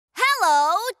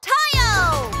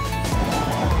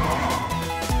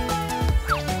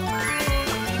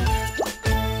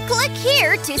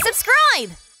sure to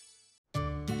subscribe!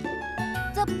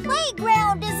 The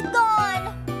playground is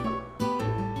gone!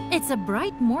 It's a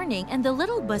bright morning and the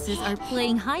little buses are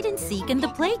playing hide and seek in the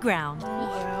playground.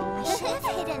 We should have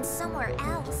hidden somewhere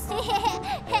else.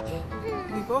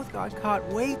 We both got caught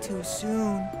way too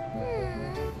soon.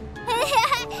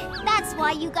 That's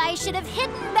why you guys should have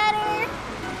hidden better.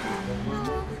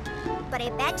 But I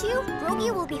bet you Rogi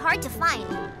will be hard to find.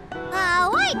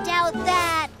 Oh, I doubt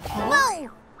that. Whoa!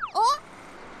 Oh,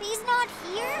 he's not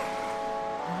here?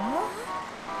 Huh?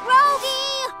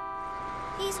 Rogi!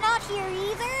 He's not here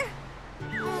either?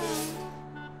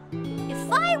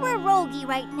 If I were Rogi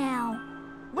right now,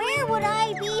 where would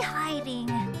I be hiding?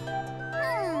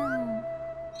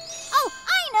 Oh,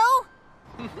 I know!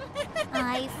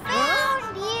 I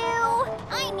found you!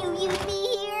 I knew you'd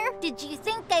be here. Did you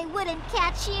think I wouldn't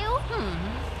catch you?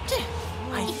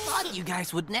 I thought you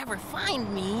guys would never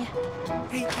find me.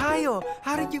 Hey, Tayo,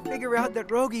 how did you figure out that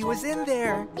Rogi was in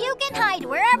there? You can hide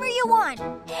wherever you want.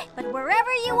 But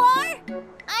wherever you are,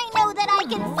 I know that I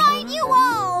can find you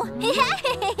all!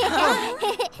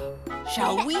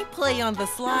 Shall we play on the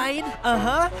slide?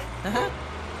 Uh-huh.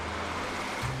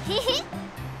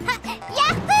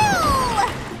 Yahoo!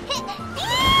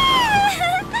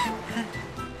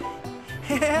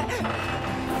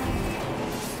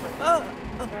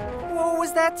 What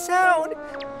was that sound?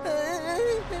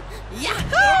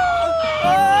 Yahoo!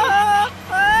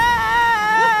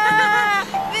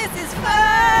 This is fun!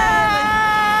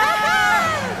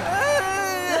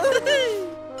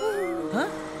 Huh?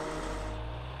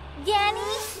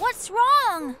 Yanni, what's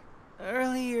wrong?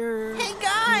 Earlier... Hey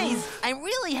guys! I'm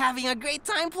really having a great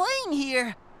time playing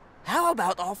here. How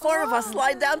about all four of us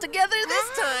slide down together this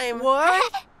time?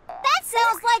 What? That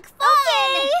sounds like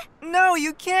fun! No,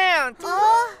 you can't!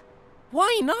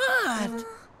 Why not?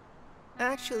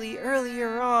 Actually,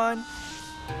 earlier on,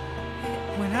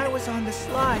 when I was on the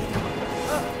slide,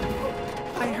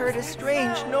 I heard a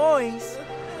strange noise.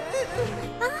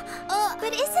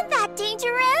 But isn't that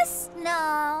dangerous?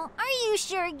 No. Are you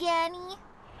sure, Yanni?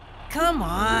 Come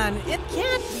on, it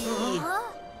can't be.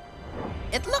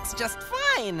 It looks just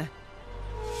fine.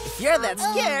 If you're that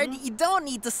scared, you don't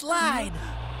need to slide.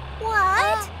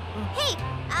 What? Hey,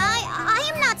 I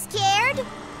am not scared.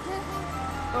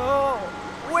 Oh,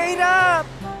 wait up!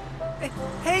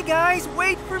 Hey guys,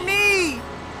 wait for me!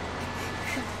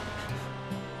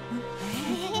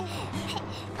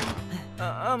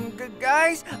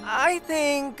 Guys, I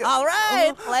think... All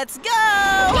right, let's go!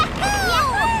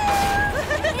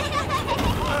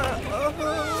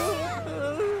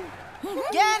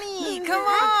 Yanni, come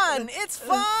on! It's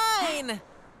fine!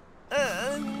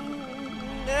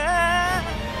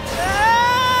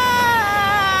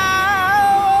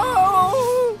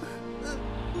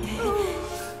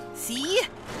 See?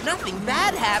 Nothing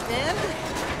bad happened.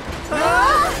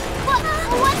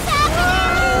 What's happening?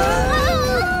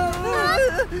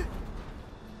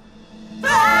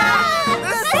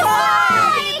 The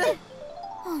slide!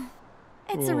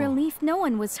 It's a relief no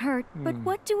one was hurt, but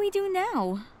what do we do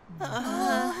now?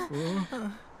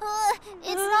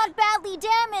 It's not badly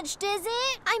damaged, is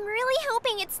it? I'm really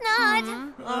hoping it's not.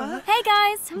 Hey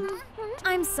guys!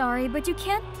 I'm sorry, but you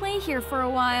can't play here for a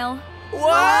while.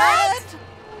 What?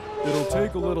 It'll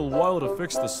take a little while to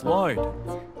fix the slide.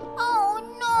 Oh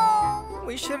no!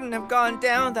 We shouldn't have gone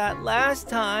down that last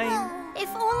time. If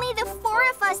only the four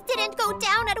of us didn't go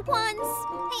down at once.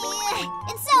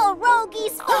 It's all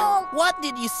Rogi's fault. What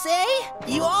did you say?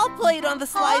 You all played on the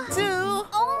slide too.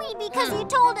 Only because you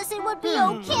told us it would be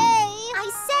okay. I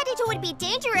said it would be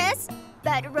dangerous,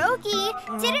 but Rogi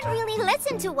didn't really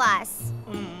listen to us.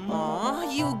 Aw,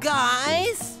 you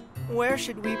guys. Where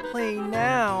should we play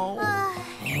now?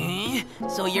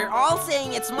 So you're all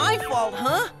saying it's my fault,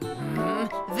 huh?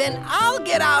 Then I'll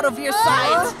get out of your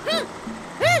sight.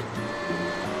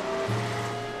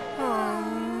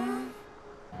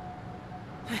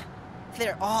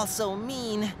 They're all so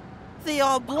mean. They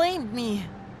all blamed me.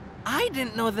 I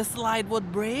didn't know the slide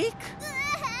would break.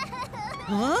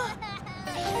 Huh?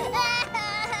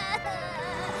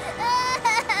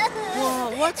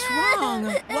 Whoa, what's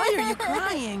wrong? Why are you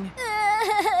crying?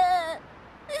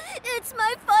 It's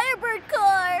my Firebird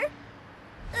car.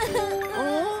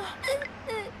 Oh?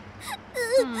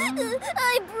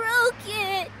 I broke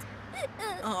it.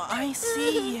 Oh, I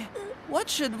see. What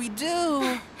should we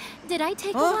do? Did I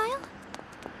take a while?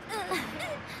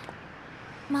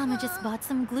 Mama just bought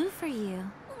some glue for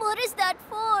you. What is that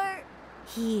for?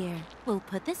 Here, we'll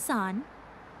put this on,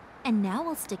 and now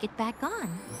we'll stick it back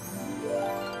on.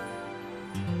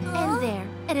 And there,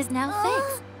 it is now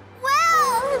fixed.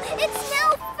 Wow! It's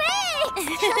now fixed!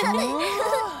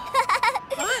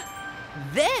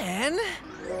 Then...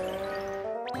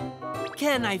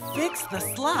 Can I fix the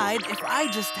slide if I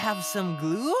just have some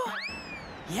glue?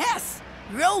 Yes!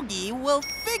 Rogi will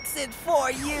fix it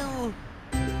for you!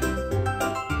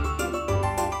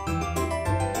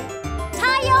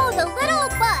 Tayo, the little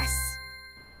bus!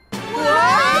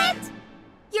 What?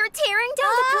 You're tearing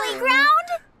down the playground?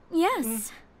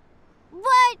 Yes.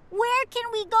 But where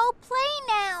can we go play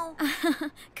now?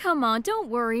 Come on, don't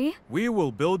worry. We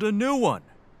will build a new one.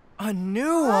 A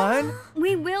new one?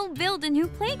 We will build a new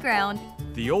playground.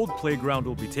 The old playground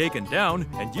will be taken down,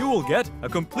 and you will get a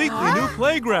completely new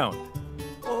playground.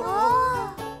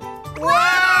 Oh.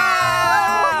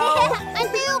 Wow! A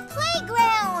new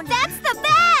playground! That's the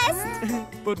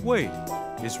best! But wait,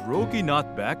 is Rogi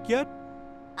not back yet?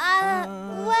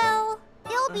 Well,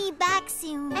 he'll be back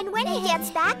soon. And when he gets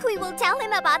back, we will tell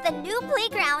him about the new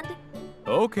playground.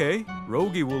 Okay,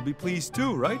 Rogi will be pleased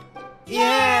too, right?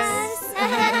 Yes!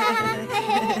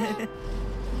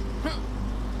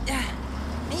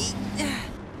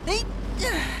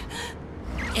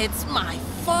 It's my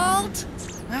fault.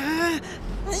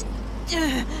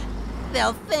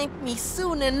 They'll thank me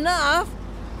soon enough.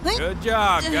 Good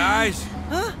job, guys.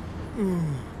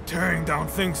 Tearing down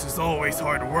things is always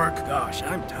hard work. Gosh,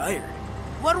 I'm tired.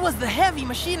 What was the heavy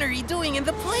machinery doing in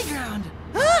the playground?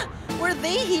 Huh? Were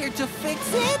they here to fix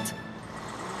it?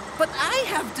 But I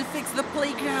have to fix the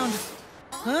playground.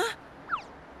 Huh?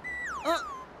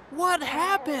 What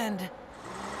happened?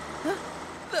 Huh?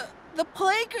 The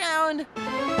playground.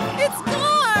 It's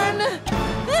gone.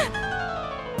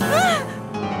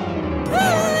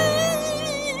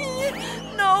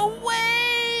 No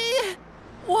way.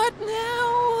 What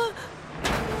now?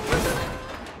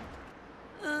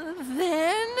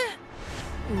 Then?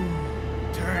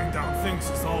 Tearing down things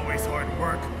is always hard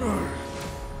work.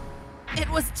 It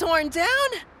was torn down?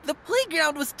 The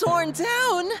playground was torn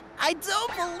down? I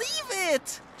don't believe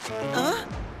it! Huh?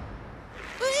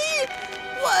 Hey,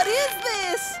 what is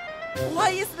this? Why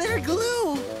is there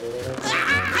glue?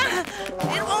 Ah!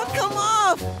 It won't come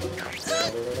off!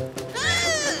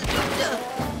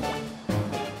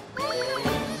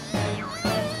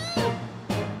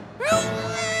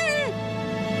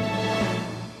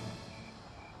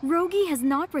 Rogi has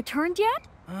not returned yet?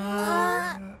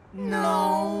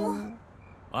 No.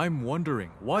 I'm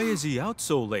wondering, why is he out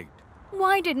so late?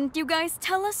 Why didn't you guys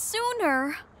tell us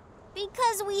sooner?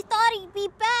 Because we thought he'd be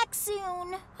back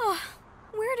soon.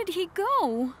 Where did he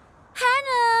go?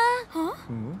 Hannah! Huh?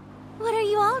 What are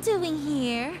you all doing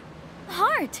here?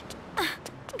 Heart!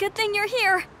 Good thing you're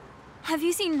here. Have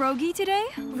you seen Rogi today?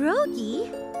 Rogi?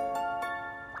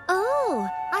 Oh,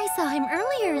 I saw him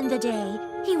earlier in the day.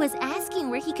 He was asking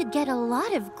where he could get a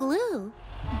lot of glue.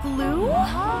 Glue?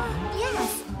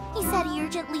 Yes, he said he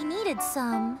urgently needed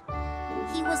some.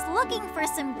 He was looking for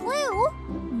some glue.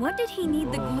 What did he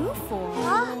need the glue for?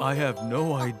 I have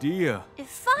no idea.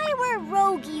 If I were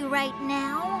Rogi right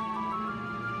now...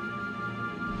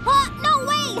 no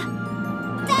way!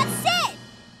 That's it!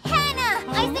 Hannah,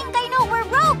 I think I know where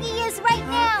Rogi is right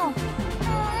now.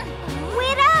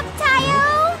 Wait up,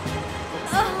 Tayo!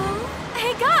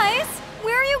 Hey guys,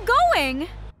 where are you going?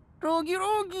 Rogi,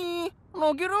 Rogi!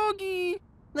 Rogi, Rogi!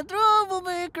 The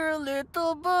troublemaker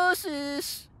little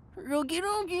buses! Rogi,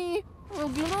 Rogi!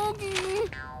 Rogi, Rogi!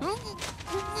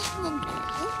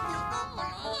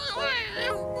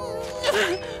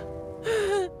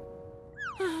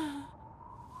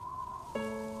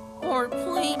 Our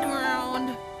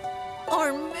playground.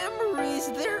 Our memories,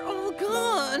 they're all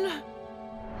gone.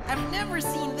 I've never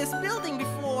seen this building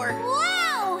before.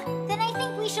 Wow! Then I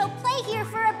think we shall play here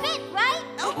for a bit, right?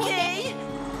 Okay.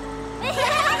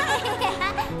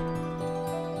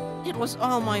 It was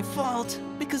all my fault.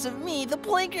 Because of me, the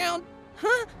playground...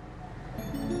 Huh?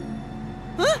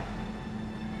 Huh?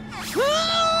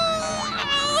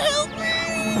 Help me!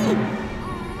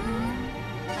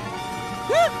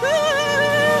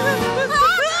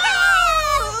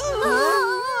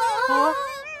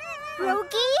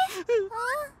 Rogi?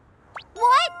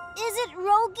 What? Is it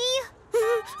Rogi?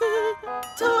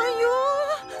 Tayo?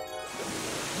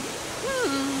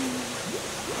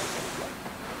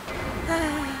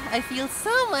 I feel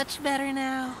so much better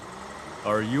now.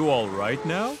 Are you all right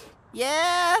now?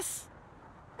 Yes!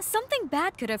 Something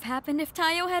bad could have happened if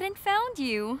Tayo hadn't found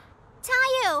you.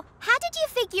 Tayo, how did you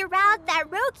figure out that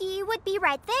Rogi would be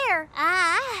right there?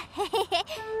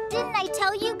 Didn't I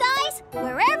tell you guys?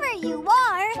 Wherever you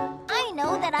are, I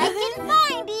know that I can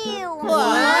find you.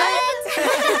 What?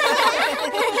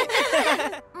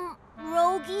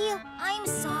 Rogi, I'm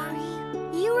sorry.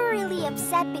 You were really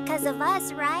upset because of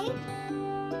us, right?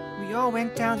 We all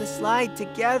went down the slide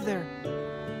together.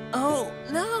 Oh,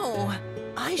 no.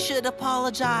 I should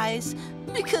apologize.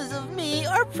 Because of me,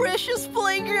 our precious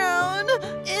playground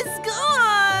is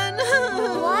gone.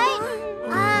 What?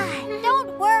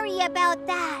 Don't worry about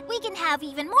that. We can have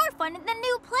even more fun at the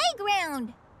new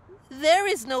playground. There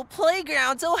is no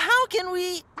playground, so how can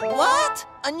we... What?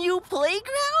 A new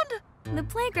playground? The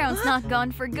playground's not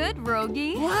gone for good,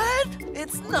 Rogi. What?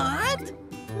 It's not?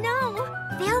 No,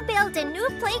 they'll build a new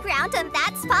playground on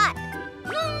that spot.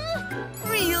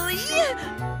 Really?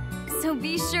 So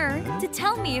be sure to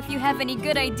tell me if you have any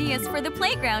good ideas for the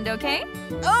playground, okay?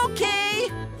 Okay!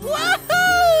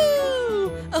 Woohoo!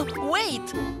 Oh,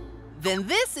 wait! Then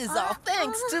this is all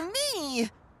thanks to me!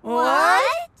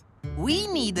 What? We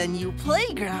need a new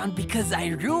playground because I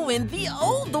ruined the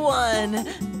old one!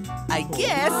 I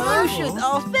guess you should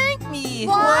all thank me!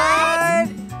 What?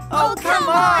 Oh, come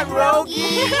on,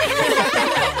 Rogi!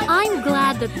 I'm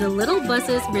glad that the little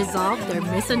buses resolved their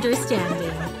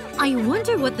misunderstanding. I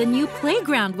wonder what the new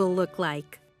playground will look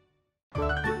like.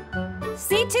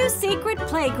 C2's secret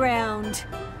playground.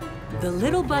 The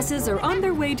little buses are on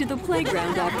their way to the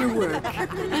playground after work.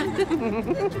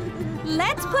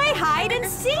 Let's play hide and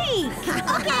seek. Okay,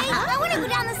 I want to go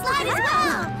down the slide as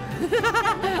well.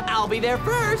 I'll be there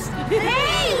first!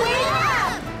 Hey, wait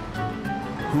up!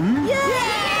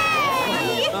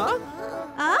 Yay!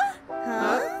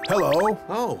 Hello.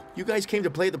 Oh, you guys came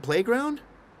to play the playground?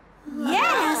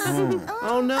 Yes.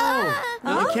 Oh no,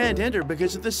 we can't enter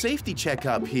because of the safety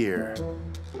checkup here.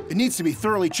 It needs to be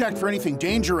thoroughly checked for anything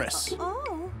dangerous.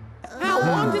 How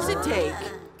long does it take?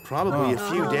 Probably a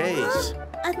few days.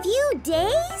 A few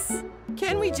days?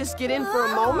 Can we just get in for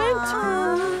a moment?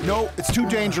 No, it's too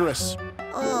dangerous.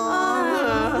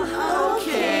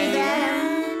 Okay.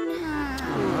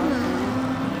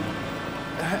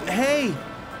 Hey!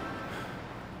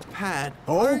 Pat,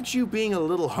 aren't you being a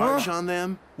little harsh on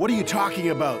them? What are you talking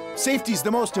about? Safety's the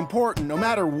most important, no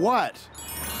matter what.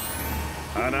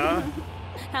 Anna?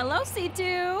 Hello,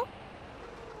 C2.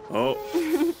 Oh,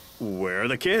 where are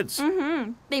the kids?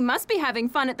 They must be having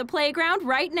fun at the playground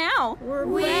right now.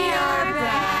 We are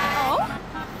back.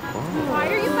 Oh?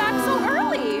 Why are you back so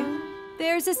early?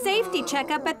 There's a safety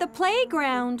checkup at the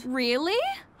playground. Really?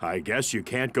 I guess you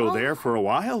can't go there for a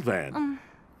while then.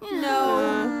 No,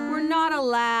 we're not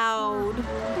allowed.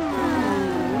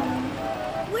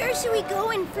 Where should we go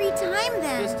in free time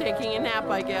then? Just taking a nap,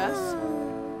 I guess.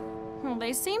 Well,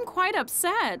 they seem quite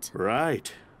upset.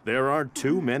 Right. There aren't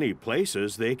too many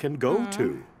places they can go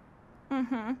to.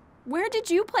 Where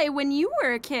did you play when you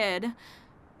were a kid?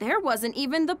 There wasn't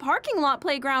even the parking lot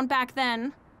playground back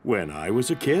then. When I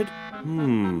was a kid?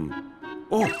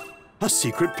 Oh, a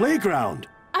secret playground.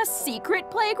 A secret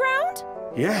playground?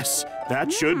 Yes,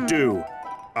 that should do.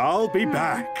 I'll be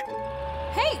back.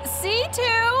 Hey, C2!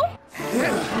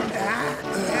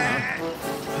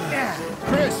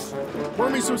 Chris, pour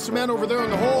me some cement over there in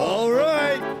the hole. All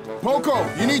right. Poco,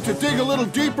 you need to dig a little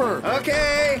deeper.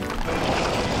 Okay.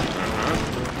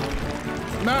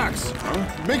 Max,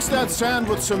 mix that sand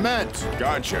with cement.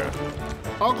 Gotcha.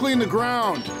 I'll clean the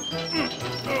ground.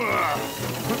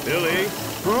 Billy?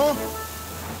 Huh?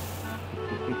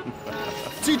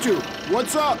 C2,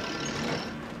 what's up?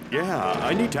 Yeah,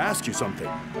 I need to ask you something.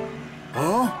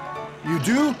 Huh? You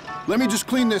do? Let me just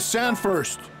clean this sand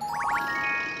first.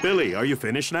 Billy, are you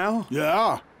finished now?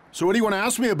 Yeah. So what do you want to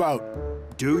ask me about?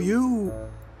 Do you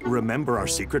remember our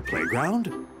secret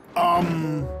playground?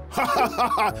 The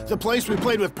place we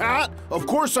played with Pat? Of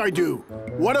course I do.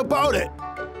 What about it?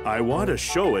 I want to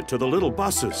show it to the little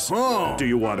buses. Oh. Do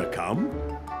you want to come?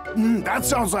 That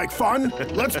sounds like fun.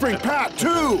 Let's bring Pat,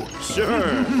 too.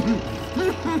 Sure.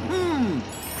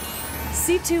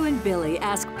 C2 and Billy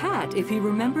ask Pat if he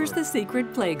remembers the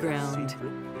secret playground.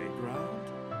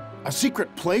 A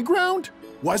secret playground?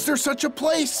 Was there such a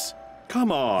place?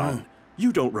 Come on.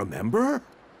 You don't remember?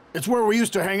 It's where we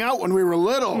used to hang out when we were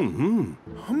little.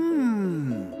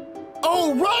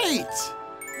 Oh, right!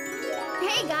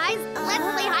 Hey guys, let's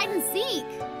play hide and seek.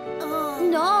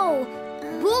 No,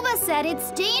 Booba said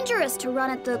it's dangerous to run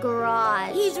at the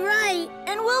garage. He's right,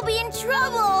 and we'll be in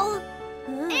trouble.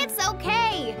 It's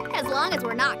okay, as long as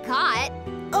we're not caught.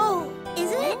 Oh,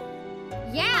 is it?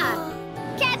 Yeah.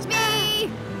 Catch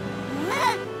me!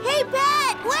 Hey,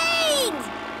 Pat, wait!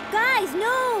 Guys,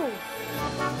 no!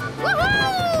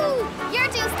 Woohoo! You're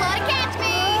too slow to catch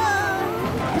me!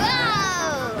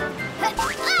 Whoa!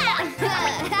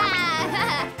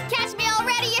 Catch me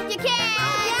already if you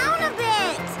can! Down a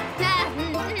bit!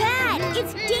 Pat,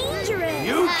 it's dangerous!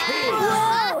 You kids!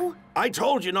 Whoa! I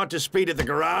told you not to speed at the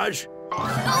garage.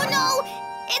 Oh no!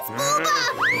 It's Booba!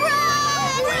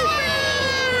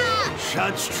 Run!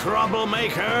 Such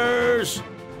troublemakers!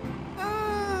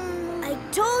 I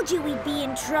told you we'd be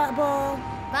in trouble.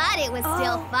 But it was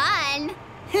still fun.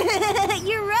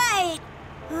 You're right.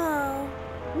 Oh,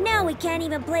 now we can't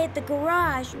even play at the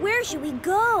garage. Where should we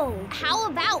go? How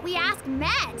about we ask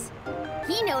Matt?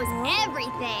 He knows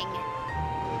everything.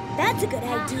 That's a good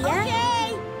idea.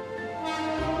 Okay.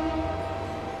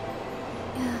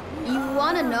 You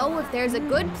want to know if there's a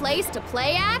good place to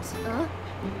play at?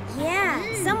 Yeah,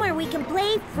 somewhere we can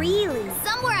play freely.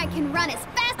 Somewhere I can run as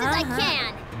fast as I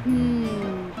can.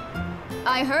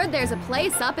 I heard there's a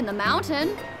place up in the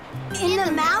mountain. In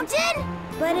the mountain?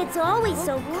 But it's always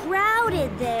so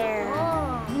crowded there.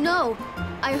 No,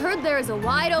 I heard there is a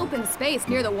wide open space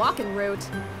near the walking route.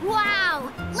 Wow!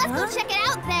 Let's go check it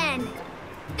out then.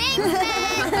 Thanks,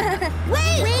 Matt.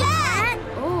 Wait, Matt!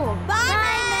 Oh.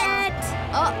 Bye, Matt!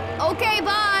 Okay,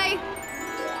 bye.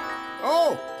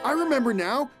 Oh, I remember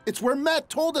now. It's where Matt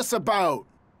told us about.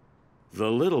 The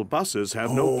little buses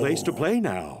have no place to play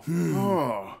now.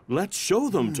 Let's show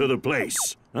them to the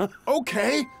place. Huh?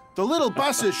 Okay. The little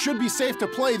buses should be safe to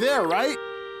play there, right?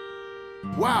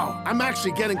 Wow, I'm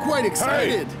actually getting quite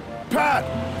excited. Hey, Pat,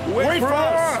 wait for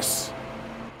us!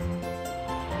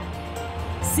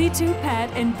 C2,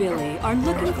 Pat, and Billy are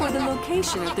looking for the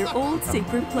location of their old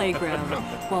secret playground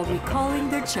while recalling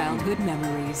their childhood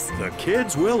memories. The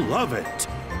kids will love it.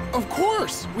 Of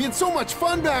course! We had so much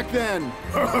fun back then!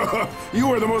 You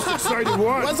were the most excited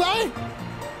one! Was I?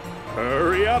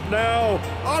 Hurry up now!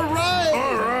 All right!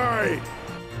 All right!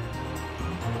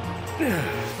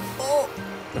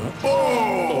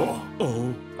 Oh,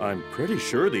 I'm pretty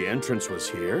sure the entrance was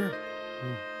here.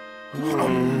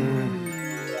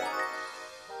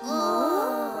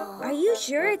 Are you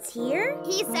sure it's here?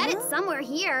 He said it's somewhere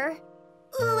here.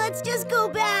 Let's just go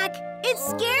back. It's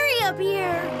scary up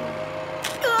here.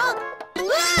 Billy!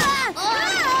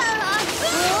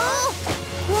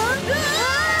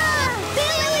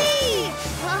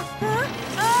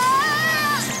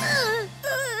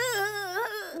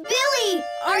 Billy,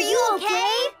 are you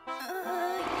okay?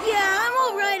 Yeah, I'm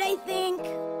all right, I think.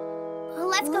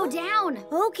 Let's go down.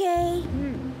 Okay.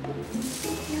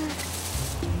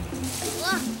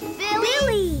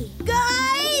 Billy!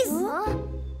 Guys!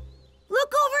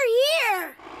 Look over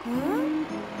here!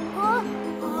 Wow!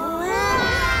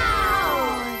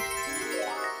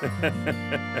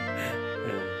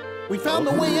 We found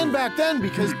the way in back then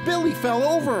because Billy fell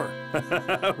over.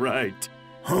 Right.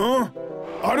 Huh?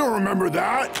 I don't remember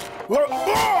that.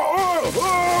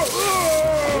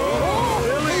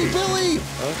 Hey, Billy!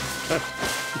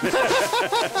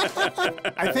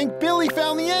 I think Billy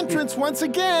found the entrance once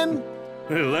again.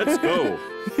 Let's go.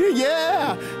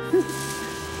 Yeah!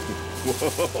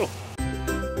 Whoa.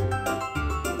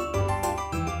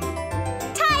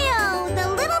 Tayo, the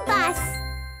little bus.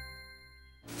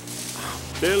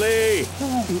 Billy!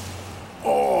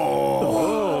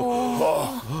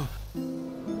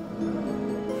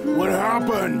 What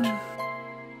happened?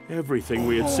 Everything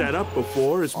we had set up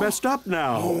before is messed up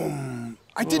now.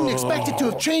 I didn't expect it to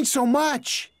have changed so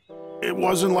much. It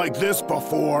wasn't like this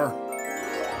before.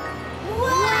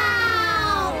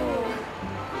 Wow!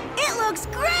 It looks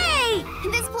great!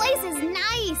 This place is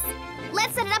nice.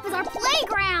 Let's set it up as our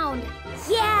playground.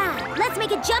 Yeah, let's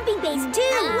make a jumping base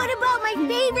too. What about my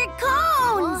favorite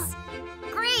cones?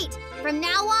 Great. From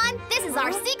now on, this is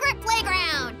our secret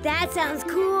playground. That sounds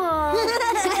cool.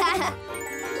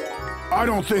 I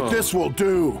don't think this will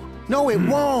do. No, it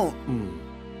won't.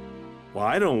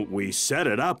 Why don't we set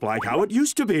it up like how it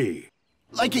used to be?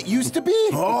 Like it used to be?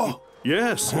 Oh,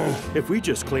 Yes. If we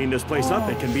just clean this place up,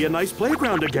 it can be a nice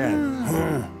playground again.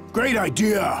 great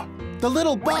idea. The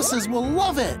little buses will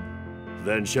love it.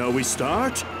 Then shall we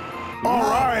start? All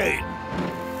right.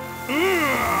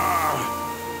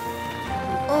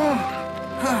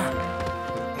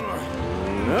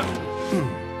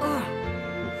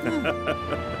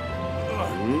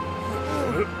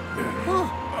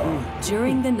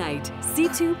 During the night,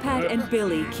 C2, Pat, and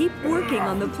Billy keep working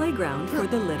on the playground for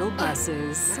the little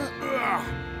buses.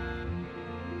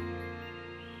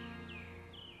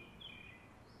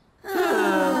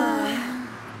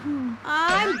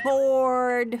 I'm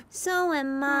bored. So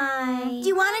am I. Do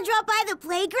you want to drop by the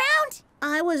playground?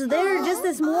 I was there just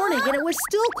this morning and it was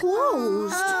still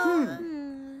closed.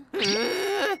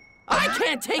 I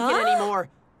can't take it anymore.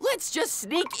 Let's just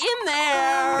sneak in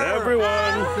there. Everyone!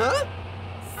 Huh?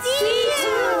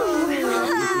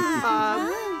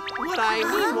 What I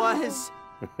mean was...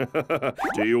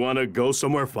 Do you want to go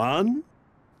somewhere fun?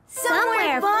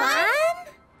 Somewhere fun?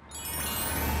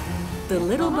 The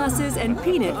little buses and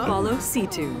Peanut follow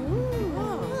C2.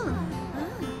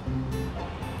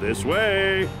 This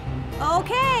way.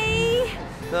 Okay.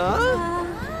 Huh?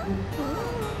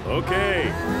 Okay,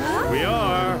 we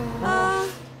are.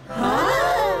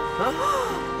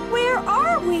 Where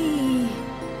are we?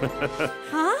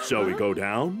 Shall we go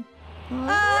down?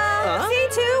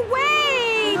 C2,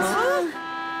 wait!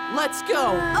 Let's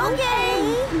go.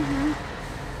 Okay.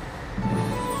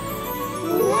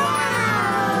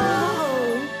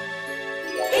 Wow!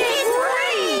 It's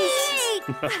great!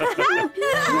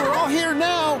 We're all here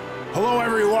now. Hello,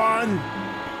 everyone.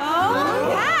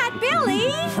 Pat,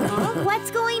 Billy!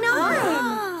 What's going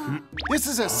on? This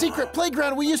is a secret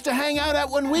playground we used to hang out at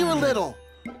when we were little.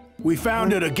 We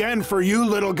found it again for you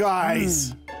little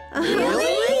guys.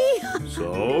 Really?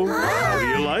 So, how do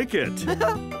you like it? It's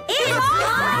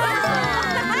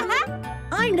awesome!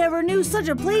 I never knew such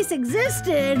a place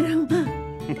existed. You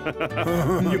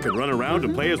can run around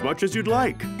and play as much as you'd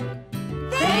like.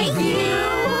 Thank you!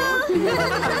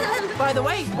 By the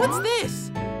way, what's this?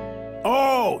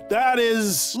 Oh, that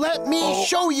is... Let me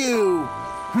show you.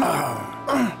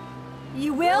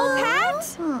 You will,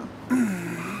 Pat?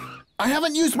 I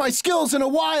haven't used my skills in a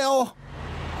while.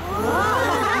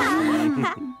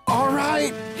 All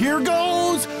right, here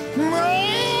goes.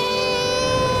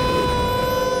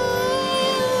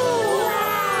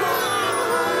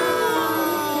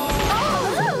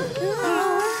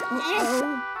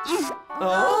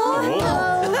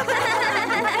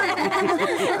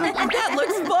 That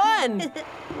looks fun.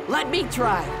 Let me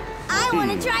try. I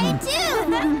want to try it too!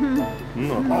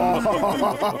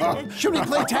 Should we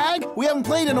play tag? We haven't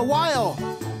played in a while.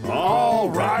 All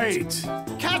right.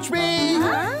 Catch me!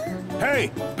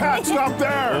 Hey, Pat, stop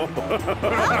there!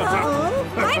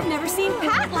 I've never seen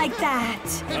Pat like that.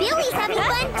 Billy's having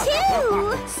fun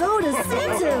too! So does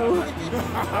Situ.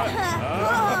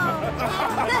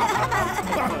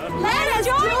 Let us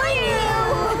join you!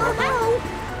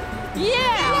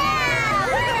 Yeah!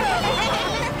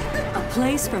 A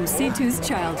place from C2's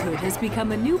childhood has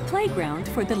become a new playground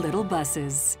for the little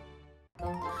buses.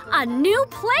 A new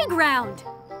playground!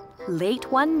 Late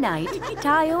one night,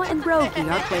 Tayo and Rogi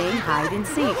are playing hide and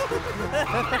seek.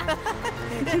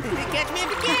 Catch me if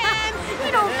you can!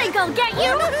 You don't think I'll get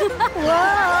you?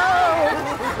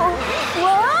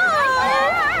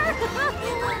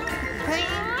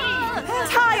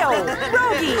 Tayo!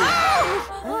 Rogi!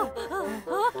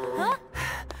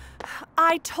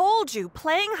 I told you,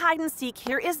 playing hide and seek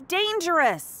here is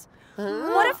dangerous.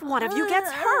 What if one of you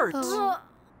gets hurt?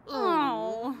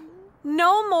 Oh.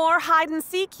 No more hide and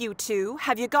seek, you two.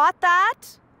 Have you got that?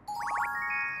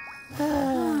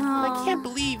 I can't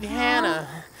believe Hannah.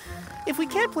 If we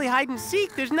can't play hide and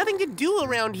seek, there's nothing to do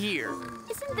around here.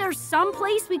 Isn't there some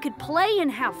place we could play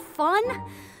and have fun?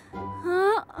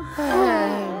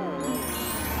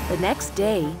 The next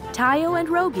day, Tayo and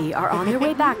Rogi are on their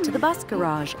way back to the bus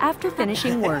garage after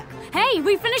finishing work. Hey,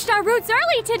 we finished our routes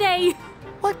early today!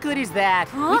 What good is that?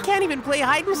 We can't even play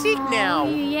hide and seek now.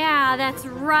 Yeah, that's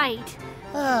right.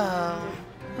 Huh?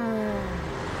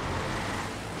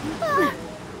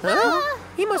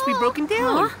 He must be broken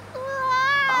down.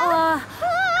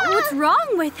 What's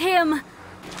wrong with him?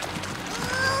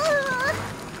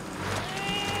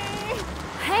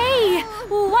 Hey,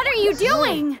 what are you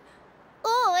doing?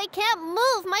 Oh, I can't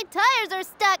move. My tires are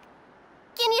stuck.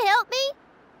 Can you help me?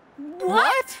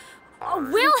 What?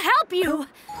 We'll help you.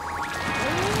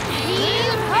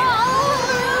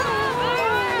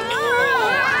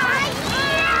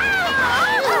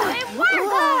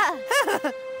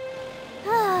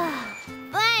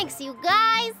 Thanks, you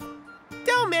guys.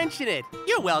 Don't mention it.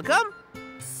 You're welcome.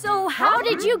 So how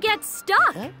did you get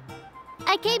stuck?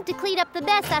 I came to clean up the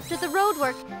mess after the road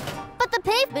work, but the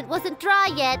pavement wasn't dry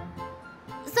yet.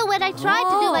 So when I tried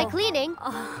to do my cleaning,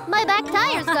 my back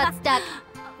tires got stuck.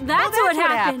 That's what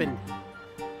happened.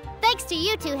 Thanks to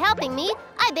you two helping me,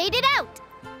 I made it out.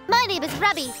 My name is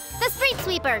Rogi, the street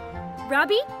sweeper.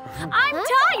 Rogi? I'm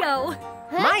Tayo.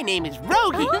 My name is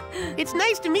Rogi. It's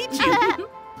nice to meet you.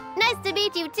 Nice to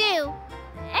meet you too.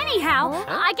 Anyhow,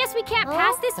 I guess we can't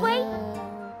pass this way.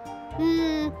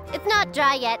 It's not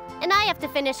dry yet, and I have to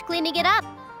finish cleaning it up.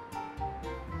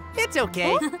 It's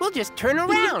okay. We'll just turn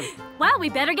around. Well, we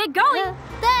better get going.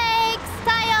 Thanks,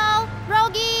 Tayo,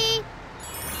 Rogi.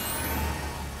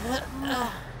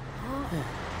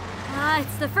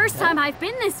 It's the first time I've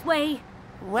been this way.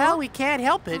 Well, we can't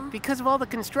help it because of all the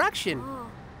construction.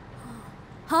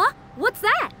 Huh? What's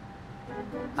that?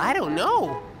 I don't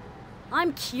know.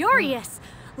 I'm curious.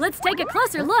 Let's take a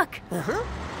closer look.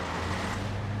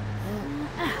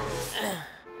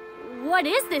 What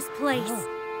is this place?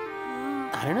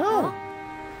 I don't know.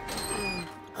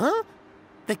 Huh?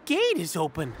 The gate is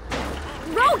open.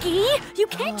 Rogi, you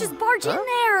can't just barge in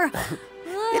there.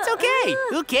 It's okay.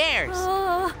 Who cares?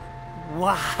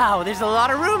 Wow, there's a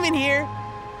lot of room in here.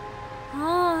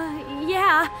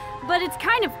 Yeah, but it's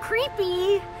kind of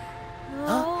creepy.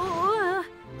 Huh?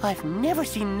 I've never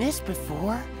seen this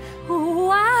before.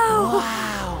 Wow.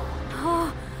 Wow.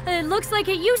 Oh, it looks like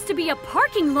it used to be a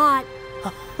parking lot.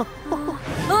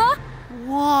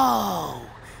 Whoa.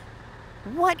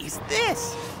 What is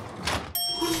this?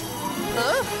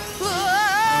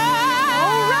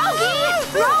 Rogi!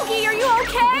 Rogi, are you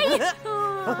okay?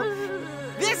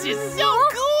 This is so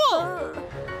cool!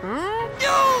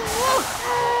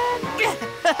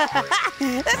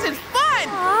 This is fun!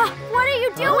 What are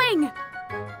you doing?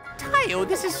 Tayo,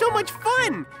 this is so much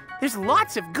fun! There's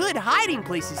lots of good hiding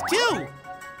places, too!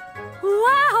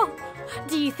 Wow!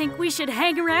 Do you think we should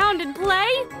hang around and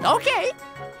play? Okay!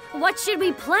 What should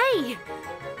we play?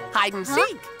 Hide and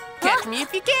seek! Catch me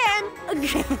if you can!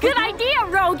 Good idea,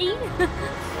 Rogi!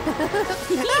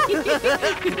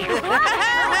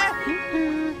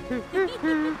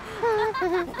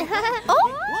 Oh!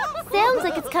 Sounds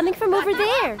like it's coming from over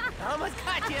there. Almost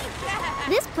got you!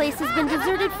 This place has been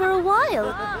deserted for a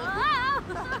while.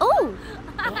 Oh!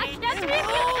 Catch me if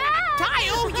you can!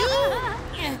 Tayo, you!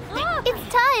 It's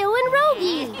Tayo and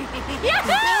Rogi.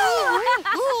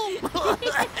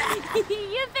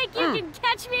 You think you can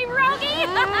catch me, Rogi?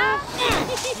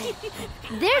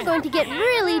 They're going to get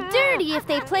really dirty if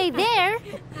they play there.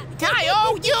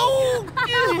 Tayo, you!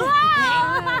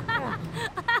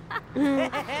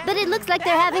 But it looks like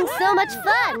they're having so much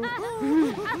fun.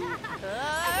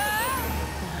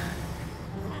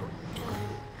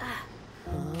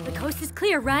 The coast is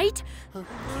clear, right?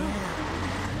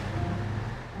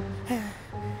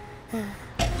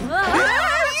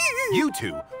 You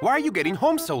two, why are you getting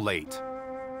home so late?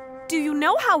 Do you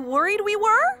know how worried we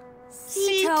were?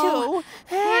 Cito,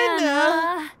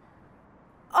 Hannah.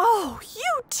 Oh,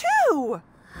 you too!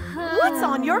 What's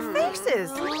on your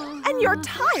faces? And your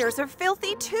tires are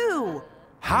filthy too.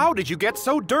 How did you get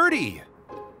so dirty?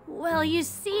 Well, you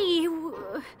see,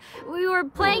 we were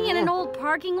playing in an old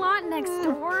parking lot next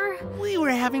door. We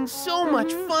were having so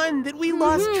much fun that we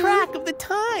lost track of the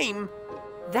time.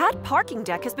 That parking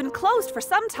deck has been closed for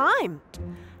some time.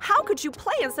 How could you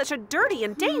play in such a dirty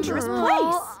and dangerous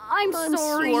place? I'm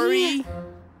sorry.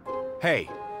 Hey,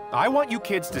 I want you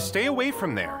kids to stay away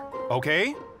from there,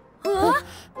 okay? But...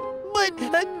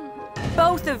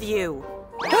 Both of you.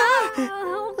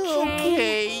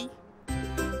 Okay.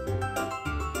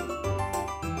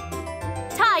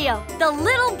 Tayo, the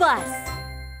little bus.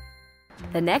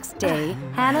 The next day,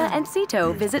 Hannah and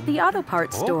Cito visit the auto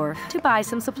parts store to buy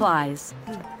some supplies.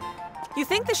 You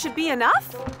think this should be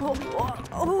enough?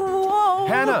 Whoa.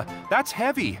 Hannah, that's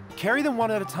heavy. Carry them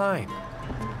one at a time.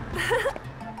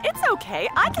 It's okay.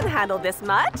 I can handle this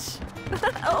much.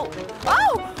 Oh!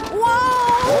 Whoa!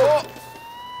 Oh!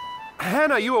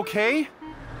 Hannah, you okay?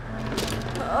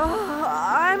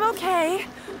 I'm okay.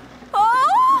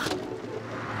 Oh!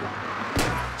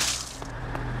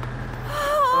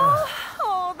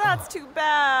 Oh, that's too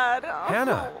bad.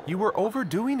 Hannah, you were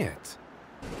overdoing it.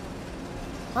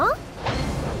 Huh?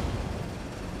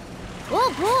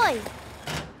 Oh, boy!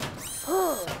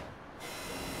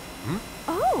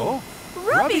 Oh,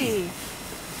 Robbie!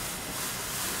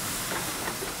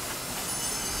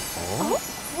 Whoa!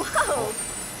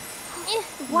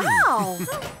 Wow!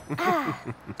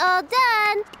 All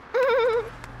done!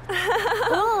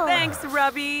 Oh. Thanks,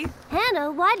 Robbie.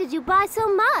 Hannah, why did you buy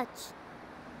so much?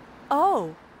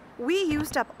 Oh, we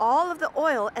used up all of the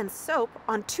oil and soap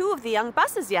on 2 of the young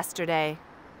buses yesterday.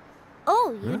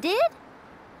 Oh, you did?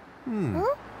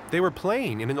 Huh? They were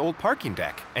playing in an old parking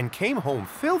deck and came home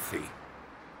filthy.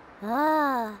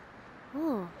 Ah.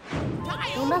 Oh.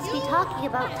 They must be talking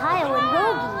about Tayo and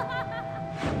Rogi.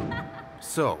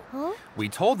 So, we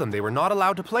told them they were not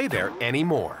allowed to play there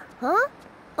anymore. Huh?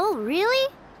 Oh, really?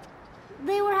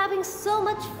 They were having so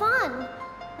much fun.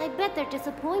 I bet they're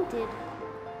disappointed.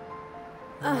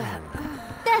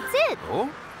 That's it! Oh?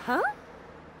 Huh?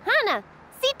 Hannah,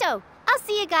 Cito, I'll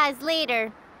see you guys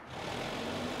later.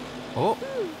 Oh,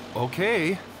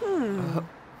 okay.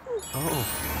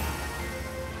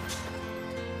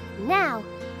 Now,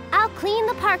 I'll clean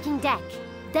the parking deck.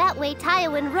 That way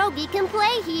Tayo and Rogi can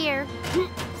play here.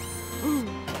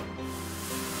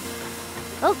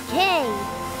 Okay.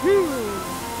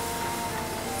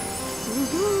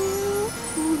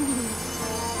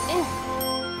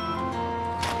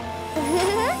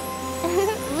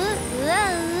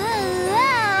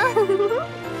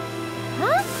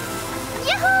 Huh?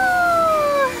 Yahoo!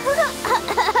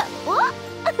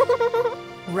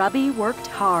 Robbie worked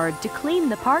hard to clean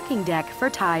the parking deck for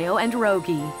Tayo and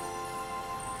Rogi.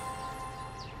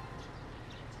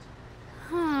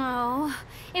 Oh,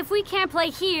 If we can't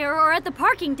play here or at the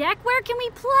parking deck, where can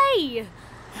we play?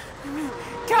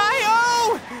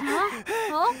 Tayo! Huh?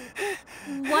 Oh?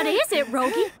 What is it,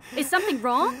 Rogi? Is something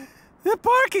wrong? The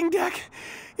parking deck!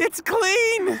 It's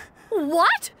clean!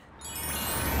 What?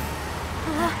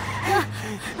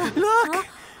 Look!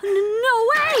 No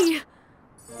way!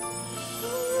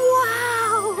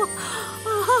 Wow!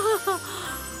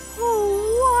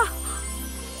 Wow!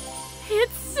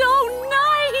 It's so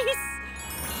nice!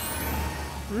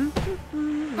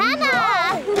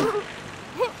 Hannah!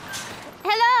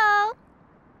 Hello!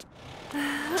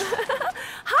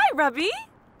 Hi, Robbie.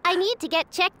 I need to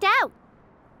get checked out.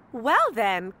 Well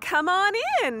then, come on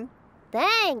in.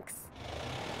 Thanks.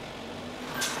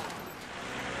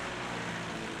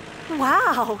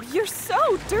 Wow, you're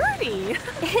so dirty.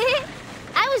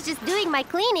 I was just doing my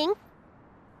cleaning.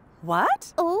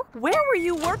 What? Oh? Where were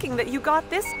you working that you got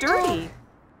this dirty?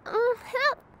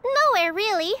 Nowhere,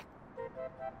 really.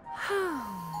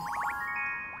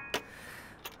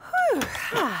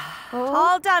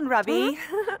 All done, Robbie.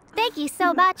 Thank you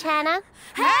so much, Hannah.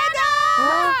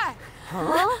 Hannah!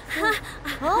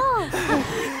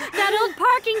 That old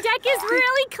parking deck is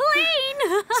really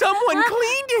clean! Someone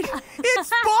cleaned it! It's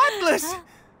spotless!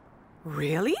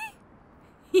 Really?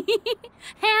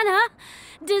 Hannah,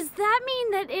 does that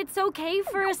mean that it's okay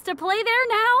for us to play there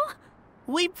now?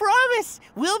 We promise!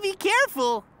 We'll be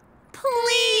careful!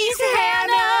 Please,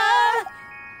 Hannah!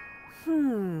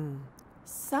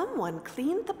 Someone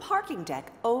cleaned the parking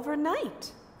deck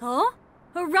overnight. Huh?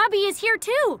 Robbie is here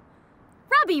too.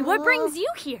 Robbie, what brings you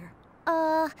here?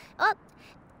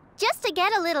 Just to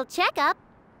get a little checkup.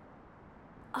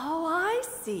 Oh, I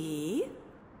see.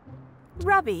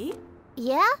 Robbie?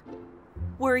 Yeah?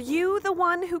 Were you the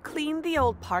one who cleaned the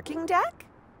old parking deck?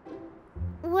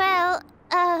 Well,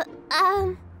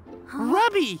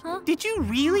 Robbie, did you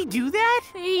really do that?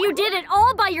 You did it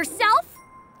all by yourself?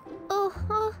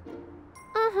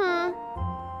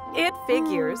 It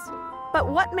figures. But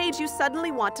what made you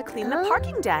suddenly want to clean the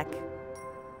parking deck?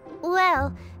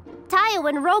 Well, Tayo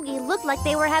and Rogi looked like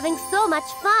they were having so much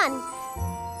fun.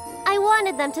 I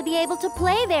wanted them to be able to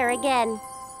play there again.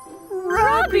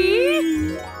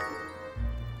 Robbie!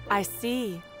 I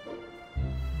see.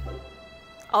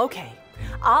 Okay,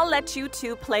 I'll let you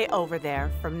two play over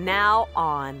there from now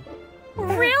on.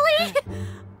 Really?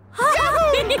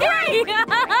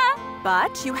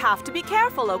 But you have to be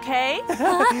careful, okay?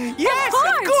 Yes,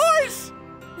 of course!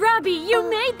 Robbie, you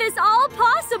made this all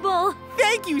possible!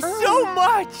 Thank you so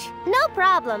much! No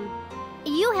problem.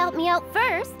 You helped me out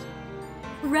first.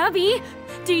 Robbie,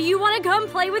 do you want to come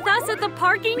play with us at the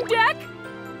parking deck?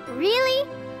 Really?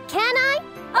 Can I?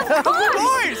 Of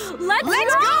course! Let's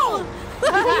go!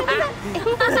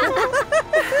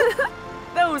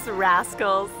 Those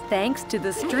rascals. Thanks to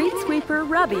the street sweeper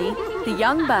Robbie, the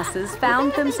young buses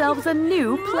found themselves a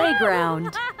new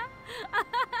playground.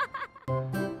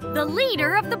 The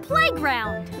leader of the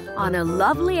playground. On a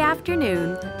lovely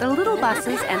afternoon, the little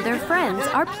buses and their friends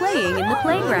are playing in the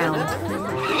playground.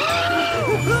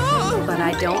 But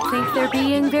I don't think they're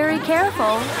being very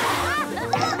careful.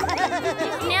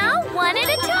 Now, one at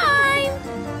a time.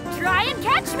 Try and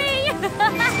catch me.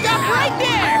 Stop right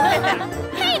there!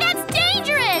 Hey, that's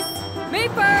dangerous! Me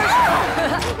first.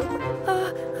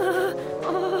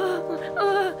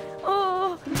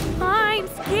 I'm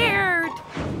scared.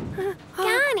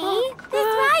 Connie, this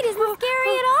ride isn't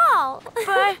scary at all.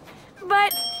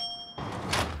 But...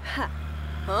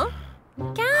 Huh?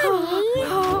 Connie!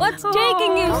 What's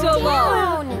taking you so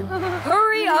long?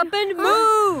 Hurry up and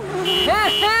move!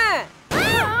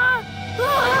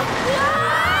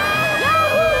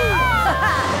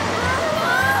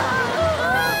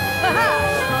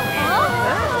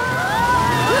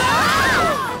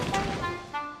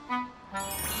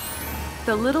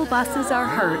 The little buses are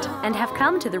hurt and have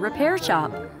come to the repair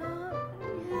shop.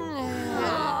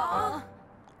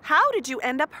 How did you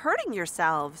end up hurting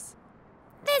yourselves?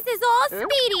 This is all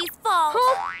Speedy's fault.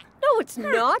 No, it's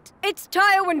not. It's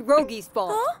Tayo and Rogi's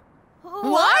fault.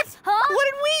 What? What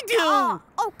did we do?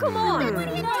 Oh, come on.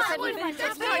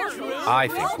 I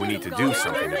think we need to do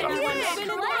something about this.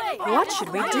 What should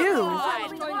we do?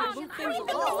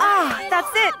 Ah,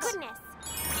 that's it.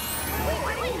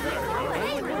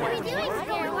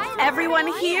 Everyone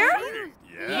here?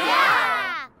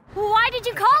 Yeah! Why did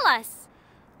you call us?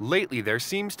 Lately, there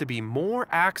seems to be more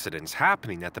accidents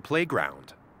happening at the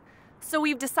playground. So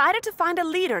we've decided to find a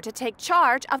leader to take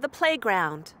charge of the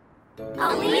playground.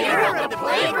 A leader of the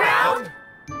playground?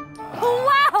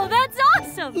 Wow, that's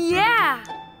awesome! Yeah!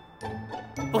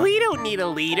 We don't need a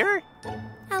leader.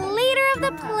 A leader of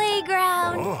the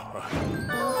playground.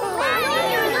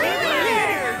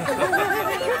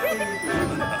 So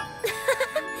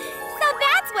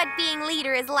that's what being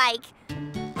leader is like.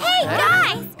 Hey,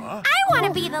 guys! I want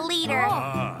to be the leader.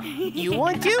 You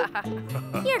want to?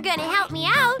 You're gonna help me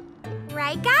out,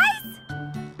 right, guys?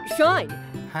 Shine.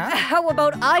 Huh? How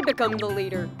about I become the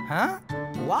leader? Huh?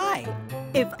 Why?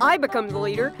 If I become the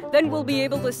leader, then we'll be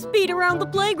able to speed around the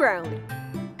playground.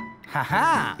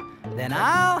 Haha. Then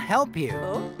I'll help you.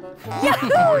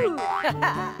 Yahoo!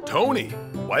 Tony,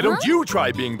 why don't you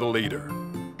try being the leader?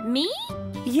 Me?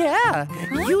 Yeah,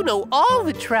 you know all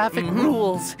the traffic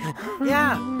rules.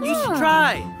 Yeah, you should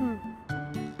try.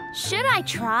 Should I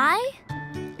try?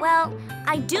 Well,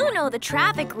 I do know the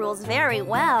traffic rules very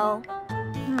well.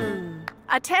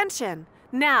 Attention.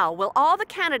 Now, will all the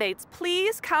candidates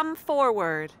please come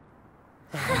forward?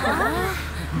 Huh?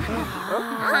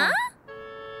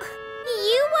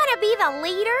 You want to be the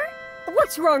leader?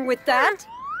 What's wrong with that?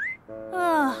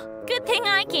 Oh, good thing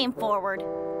I came forward.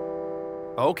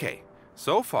 Okay,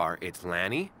 so far it's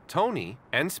Lanny, Tony,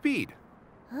 and Speed.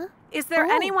 Huh? Is there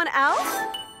anyone else?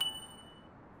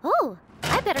 Oh,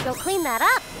 I better go clean that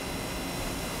up.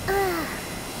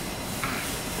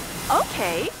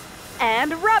 Okay.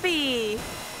 And Robbie.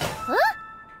 Huh?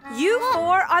 You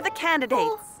four are the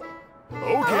candidates.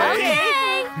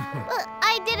 Okay.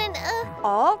 I didn't,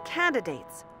 All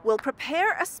candidates will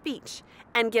prepare a speech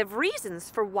and give reasons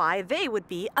for why they would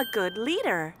be a good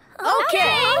leader.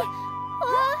 Okay.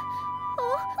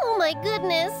 Oh my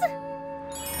goodness.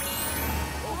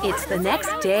 It's the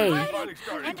next day.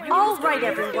 All right,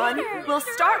 everyone. We'll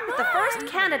start with the first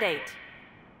candidate.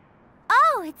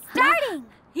 Oh, it's starting.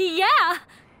 Yeah.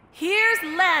 Here's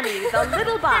Lanny, the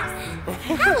little bus.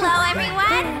 Hello,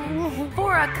 everyone.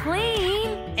 For a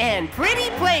clean and pretty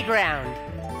playground.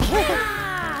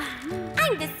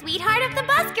 I'm the sweetheart of the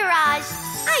bus garage.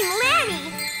 I'm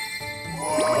Lanny.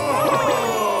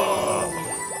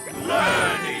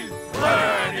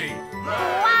 Lanny!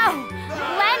 Wow,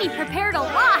 Lanny prepared a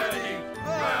lot.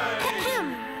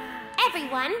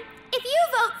 Everyone, if you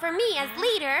vote for me as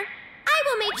leader, I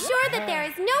will make sure that there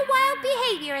is no wild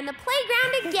behavior in the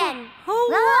playground again.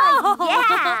 Oh,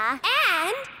 yeah!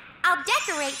 And I'll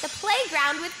decorate the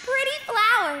playground with pretty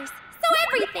flowers, so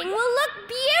everything will look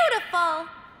beautiful.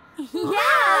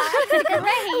 Yeah!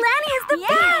 Lanny is the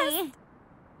best!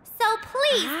 So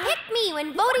please pick me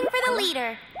when voting for the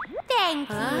leader. Thank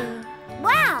you.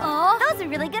 Wow, those are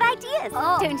really good ideas,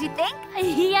 don't you think?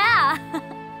 Yeah.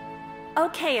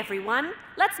 Okay, everyone.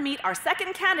 Let's meet our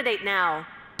second candidate now.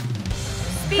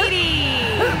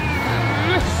 Speedy!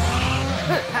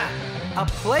 A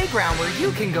playground where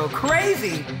you can go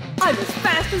crazy. I'm as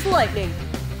fast as lightning.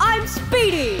 I'm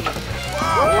Speedy!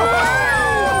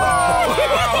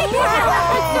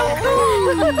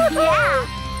 Yeah.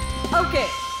 Okay,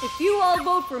 if you all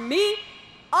vote for me,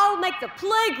 I'll make the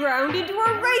playground into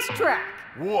a racetrack.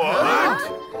 What?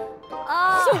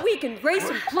 So we can race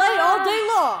and play all day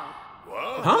long.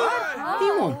 Huh?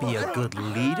 He won't be a good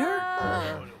leader.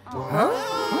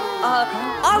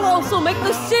 I'll also make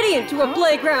the city into a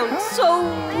playground so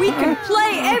we can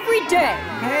play every day.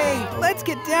 Hey, let's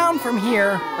get down from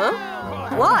here. Huh?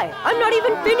 Why? I'm not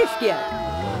even finished yet.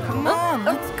 Come on,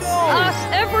 let's go.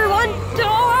 Everyone,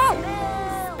 go!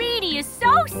 Speedy is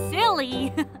so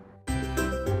silly.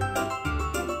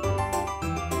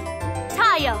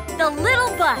 Tayo, the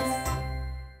little bus.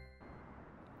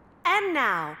 And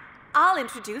now, I'll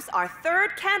introduce our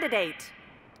third candidate,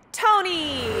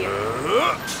 Tony!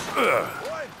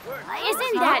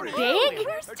 Isn't that big?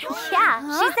 Yeah,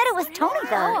 she said it was Tony,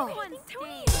 though.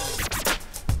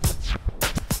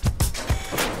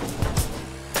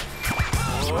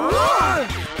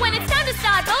 When it's time to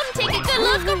start voting, take a good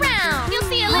look around. You'll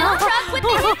see a little truck with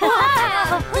the hip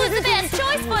hop. Who's the best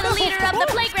choice for the leader of the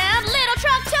playground? Little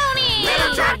Truck Tony!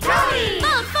 Little Truck Tony!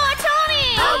 Vote for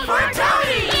Tony! Vote for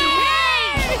Tony!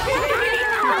 Yay!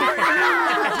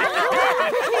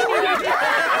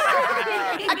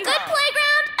 A good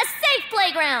playground, a safe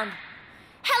playground.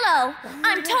 Hello,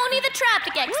 I'm Tony the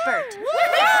traffic expert.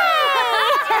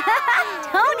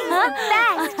 Tony's the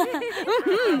best.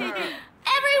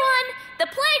 Everyone, the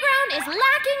playground is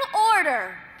lacking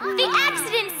order. The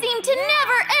accidents seem to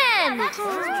never end.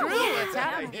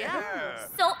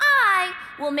 So I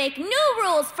will make new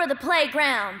rules for the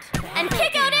playground and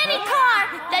kick out any car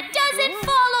that doesn't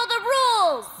follow the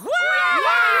rules.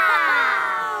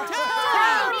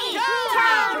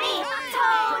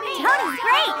 Tony's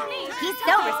great. He's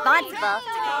so responsible.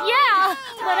 Yeah,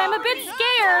 but I'm a bit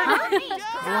scared.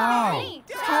 Wow,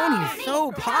 Tony's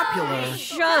so popular.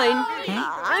 Shine,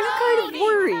 I'm kind of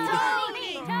worried.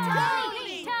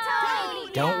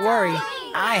 Don't worry,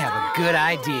 I have a good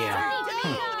idea.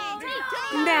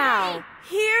 Now,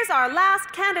 Here's our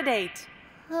last candidate.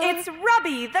 It's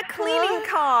Robbie, the cleaning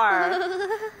car.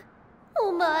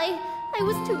 Oh my, I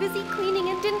was too busy cleaning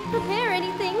and didn't prepare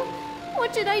anything.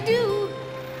 What should I do?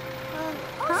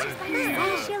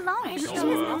 Is she alone?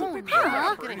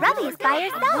 Robbie's by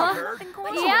herself.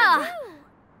 Yeah.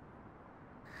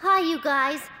 Hi, you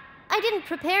guys. I didn't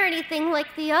prepare anything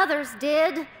like the others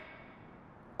did.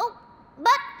 Oh,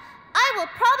 but I will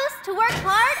promise to work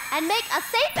hard and make a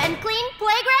safe and clean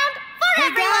playground for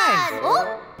everyone.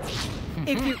 Oh.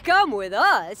 If you come with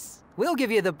us, we'll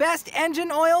give you the best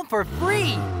engine oil for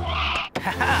free.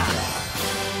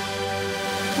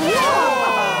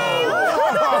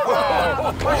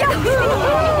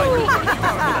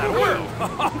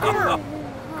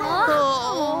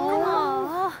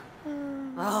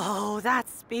 Oh,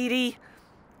 that's Speedy.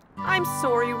 I'm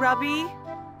sorry, Robbie.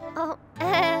 Oh,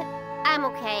 I'm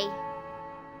okay.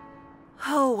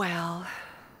 Oh, well.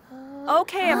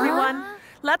 Okay, everyone.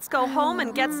 Let's go home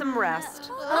and get some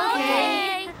rest.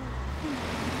 Okay.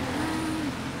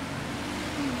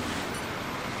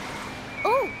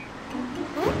 Oh.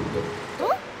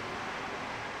 Oh.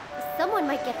 Someone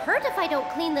might get hurt if I don't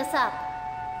clean this up.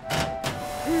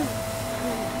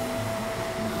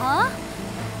 Huh?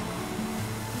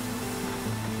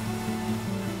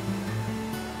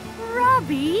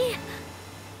 Robbie?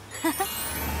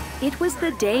 It was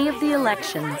the day of the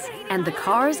elections, and the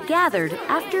cars gathered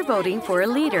after voting for a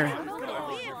leader.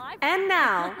 And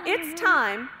now, it's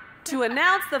time to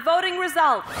announce the voting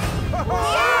results.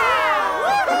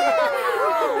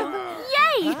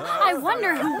 Yay! I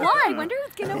wonder who won. I wonder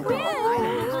who's gonna win.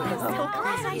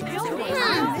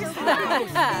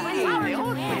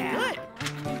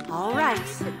 All right,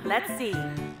 let's see.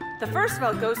 The first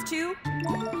vote goes to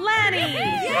Lanny.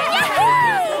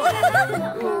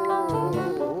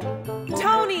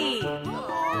 Tony.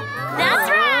 That's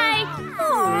right.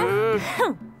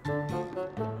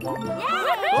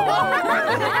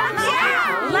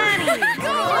 Lanny.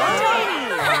 Tony.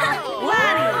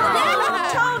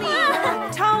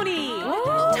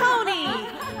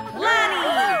 Lanny.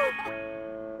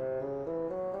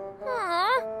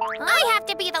 I have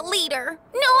to be the leader.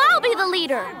 No, I'll be the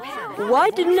leader. Why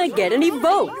didn't I get any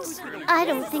votes? I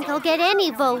don't think I'll get any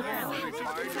votes.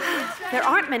 There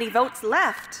aren't many votes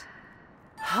left.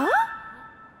 Huh?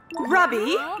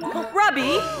 Robbie.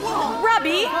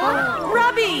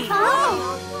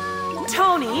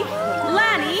 Tony,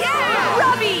 Lanny,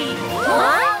 Robbie.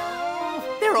 Huh?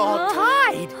 They're all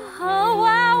tied. Oh,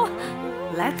 wow.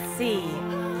 Let's see.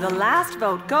 The last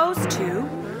vote goes to...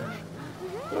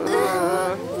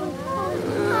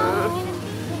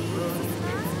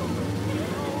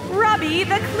 Robbie,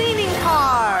 the cleaning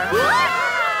car.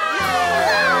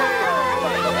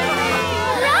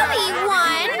 Robbie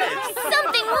won.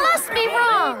 Something must be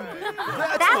wrong.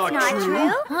 That's not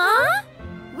true. Huh?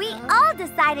 We all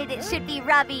decided it should be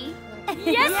Robbie.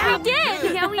 Yes, we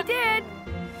did. Yeah, we did.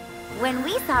 When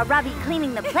we saw Robbie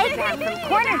cleaning the playground from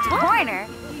corner to corner,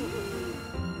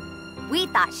 we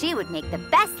thought she would make the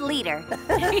best leader.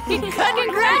 Congratulations,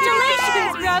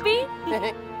 Robbie.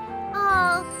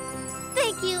 Oh,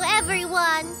 thank you,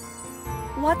 everyone.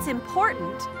 What's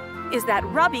important is that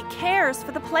Robbie cares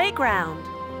for the playground.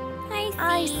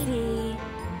 I see.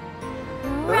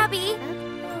 Robbie,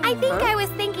 I think I was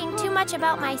thinking too much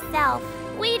about myself.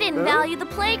 We didn't value the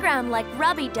playground like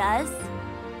Robbie does.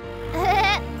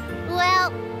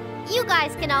 Well, you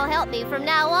guys can all help me from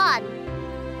now on.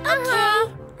 Okay.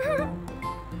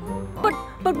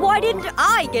 But why didn't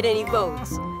I get any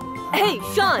votes? Hey,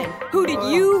 Shine, who did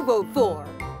you vote for?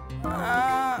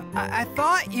 I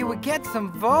thought you would get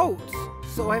some votes,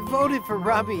 so I voted for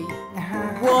Robbie.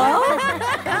 What?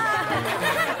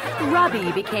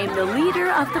 Robbie became the leader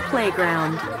of the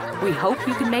playground. We hope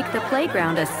you can make the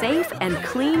playground a safe and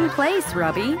clean place,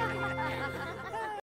 Robbie.